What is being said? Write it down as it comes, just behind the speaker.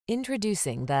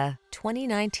Introducing the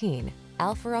 2019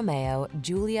 Alfa Romeo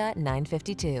Giulia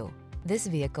 952. This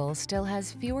vehicle still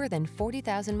has fewer than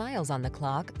 40,000 miles on the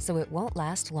clock, so it won't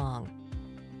last long.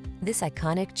 This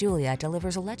iconic Giulia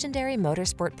delivers legendary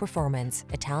motorsport performance,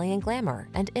 Italian glamour,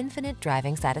 and infinite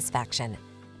driving satisfaction.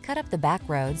 Cut up the back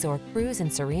roads or cruise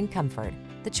in serene comfort.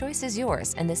 The choice is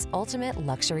yours in this ultimate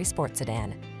luxury sports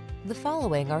sedan. The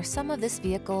following are some of this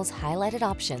vehicle's highlighted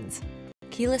options: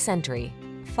 keyless entry,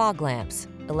 fog lamps,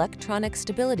 electronic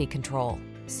stability control,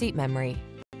 seat memory,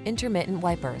 intermittent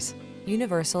wipers,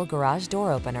 universal garage door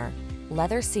opener,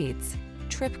 leather seats,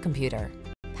 trip computer,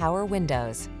 power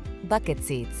windows, bucket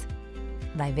seats.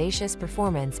 Vivacious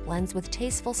performance blends with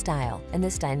tasteful style in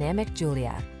this dynamic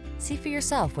Giulia. See for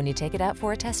yourself when you take it out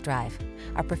for a test drive.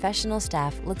 Our professional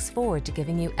staff looks forward to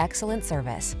giving you excellent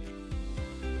service.